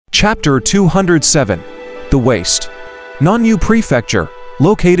Chapter 207. The Waste. Nanyu Prefecture,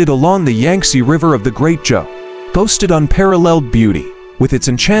 located along the Yangtze River of the Great Zhou, boasted unparalleled beauty, with its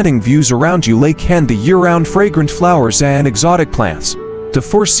enchanting views around you lake and the year-round fragrant flowers and exotic plants. The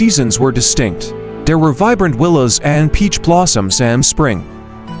 4 seasons were distinct. There were vibrant willows and peach blossoms in spring,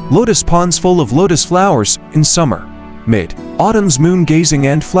 lotus ponds full of lotus flowers in summer, mid-autumn's moon-gazing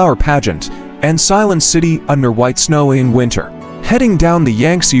and flower pageant, and silent city under white snow in winter. Heading down the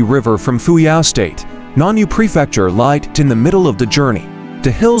Yangtze River from Wuxia State, Nanyu Prefecture lied in the middle of the journey.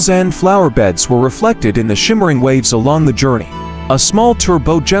 The hills and flower beds were reflected in the shimmering waves along the journey. A small tour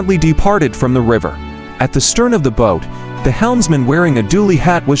boat gently departed from the river. At the stern of the boat, the helmsman wearing a dooley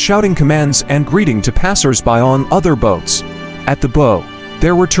hat was shouting commands and greeting to passers-by on other boats. At the bow,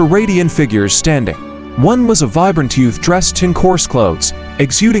 there were 2 radiant figures standing. One was a vibrant youth dressed in coarse clothes,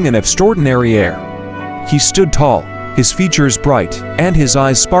 exuding an extraordinary air. He stood tall, his features bright, and his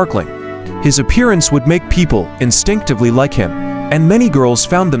eyes sparkling. His appearance would make people instinctively like him, and many girls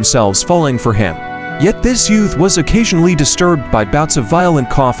found themselves falling for him. Yet this youth was occasionally disturbed by bouts of violent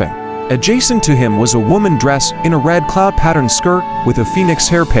coughing. Adjacent to him was a woman dressed in a red cloud-patterned skirt with a phoenix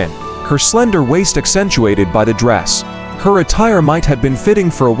hairpin, her slender waist accentuated by the dress. Her attire might have been fitting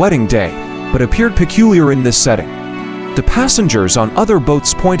for a wedding day, but appeared peculiar in this setting. The passengers on other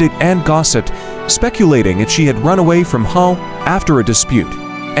boats pointed and gossiped, speculating if she had run away from home after a dispute,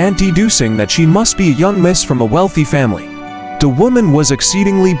 and deducing that she must be a young miss from a wealthy family. The woman was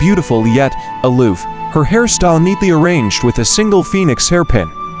exceedingly beautiful yet aloof, her hairstyle neatly arranged with a single phoenix hairpin,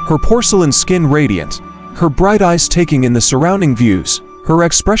 her porcelain skin radiant, her bright eyes taking in the surrounding views, her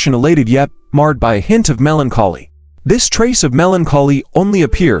expression elated yet marred by a hint of melancholy. This trace of melancholy only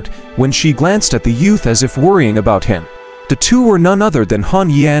appeared when she glanced at the youth as if worrying about him. The 2 were none other than Han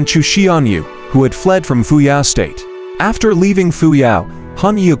Yi and Chu Xianyu, who had fled from Wuxia State. After leaving Wuxia,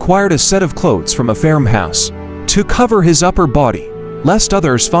 Han Yi acquired a set of clothes from a farmhouse to cover his upper body, lest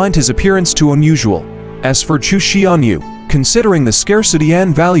others find his appearance too unusual. As for Chu Xianyu, considering the scarcity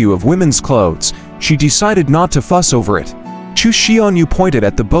and value of women's clothes, she decided not to fuss over it. Chu Xianyu pointed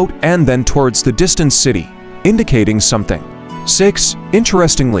at the boat and then towards the distant city, indicating something. 6.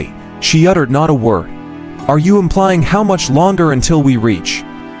 Interestingly, she uttered not a word. Are you implying how much longer until we reach?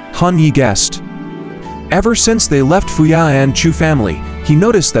 Han Yi guessed. Ever since they left Wuxia and Chu family, he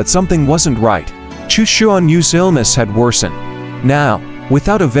noticed that something wasn't right. Chu Xianyu's illness had worsened. Now,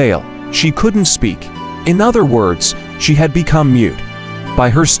 without a veil, she couldn't speak. In other words, she had become mute. By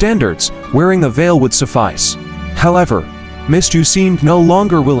her standards, wearing a veil would suffice. However, Miss Chu seemed no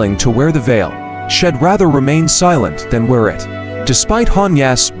longer willing to wear the veil. She'd rather remain silent than wear it. Despite Han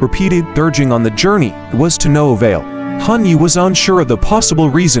Yi's repeated urging on the journey was to no avail, Han Yi was unsure of the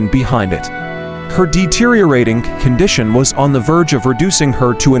possible reason behind it. Her deteriorating condition was on the verge of reducing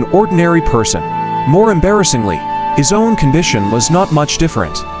her to an ordinary person. More embarrassingly, his own condition was not much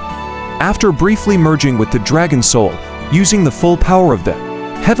different. After briefly merging with the dragon soul, using the full power of the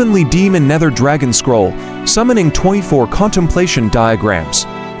heavenly demon nether dragon scroll, summoning 24 contemplation diagrams,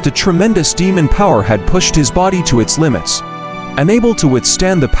 the tremendous demon power had pushed his body to its limits. Unable to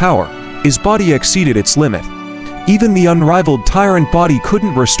withstand the power, his body exceeded its limit. Even the unrivaled tyrant body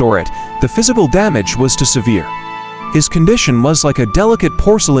couldn't restore it, the physical damage was too severe. His condition was like a delicate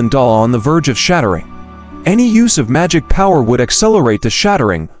porcelain doll on the verge of shattering. Any use of magic power would accelerate the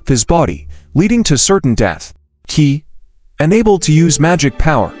shattering of his body, leading to certain death. He, unable to use magic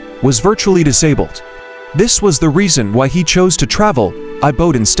power, was virtually disabled. This was the reason why he chose to travel by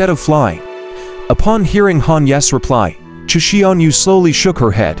boat instead of flying. Upon hearing Han Yi's reply, Chu Xianyu slowly shook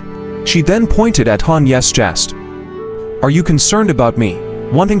her head. She then pointed at Han Yi's chest. Are you concerned about me,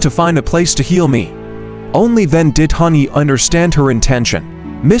 wanting to find a place to heal me? Only then did Han Yi understand her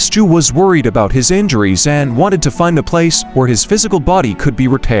intention. Miss Chu was worried about his injuries and wanted to find a place where his physical body could be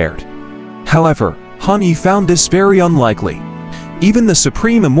repaired. However, Han Yi found this very unlikely. Even the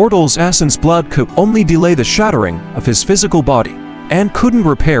Supreme Immortal's essence blood could only delay the shattering of his physical body, and couldn't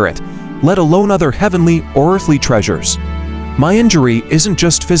repair it, let alone other heavenly or earthly treasures. My injury isn't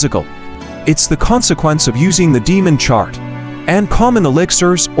just physical. It's the consequence of using the demon chart, and common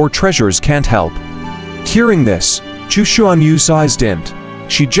elixirs or treasures can't help. Hearing this, Chu Xianyu's eyes dimmed.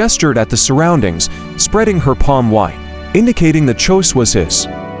 She gestured at the surroundings, spreading her palm wide, indicating the choice was his.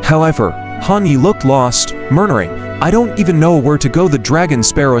 However, Han Yi looked lost, murmuring, I don't even know where to go. The Dragon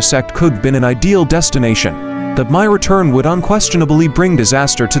Sparrow sect could have been an ideal destination. That my return would unquestionably bring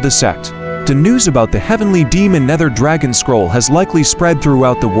disaster to the sect. The news about the heavenly demon nether dragon scroll has likely spread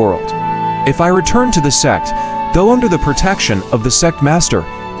throughout the world. If I return to the sect, though under the protection of the sect master,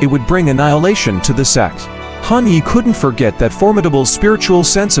 it would bring annihilation to the sect. Han Yi couldn't forget that formidable spiritual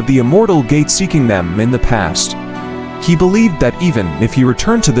sense of the immortal gate seeking them in the past. He believed that even if he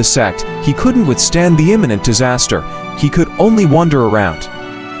returned to the sect, he couldn't withstand the imminent disaster. He could only wander around.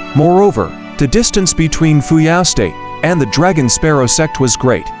 Moreover, the distance between Fuyao State and the Dragon Sparrow sect was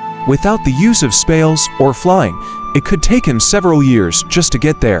great. Without the use of spales or flying, it could take him several years just to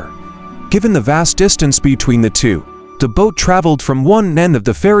get there. Given the vast distance between the two, the boat traveled from one end of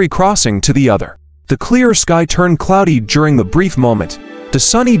the ferry crossing to the other. The clear sky turned cloudy during the brief moment. The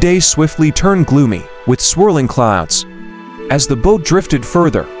sunny day swiftly turned gloomy, with swirling clouds. As the boat drifted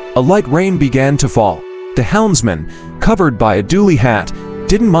further, a light rain began to fall. The helmsman, covered by a dooley hat,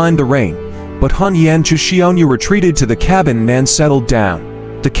 didn't mind the rain, but Han Yi and Chu Xiaoyu retreated to the cabin and settled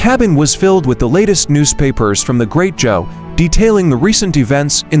down. The cabin was filled with the latest newspapers from the Great Zhou, detailing the recent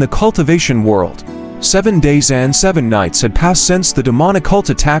events in the cultivation world. 7 days and 7 nights had passed since the demonic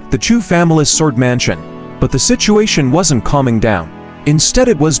cult attacked the Chu family's sword mansion, but the situation wasn't calming down. Instead,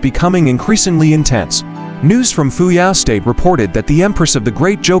 it was becoming increasingly intense. News from Fuyao State reported that the Empress of the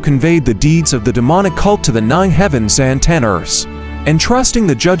Great Zhou conveyed the deeds of the demonic cult to the 9 heavens and 10 earths, entrusting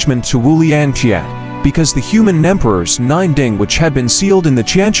the judgment to Wu Lian Qian, because the human emperor's 9 Ding, which had been sealed in the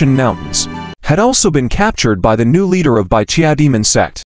Qianshan Mountains, had also been captured by the new leader of Baiqia demon sect.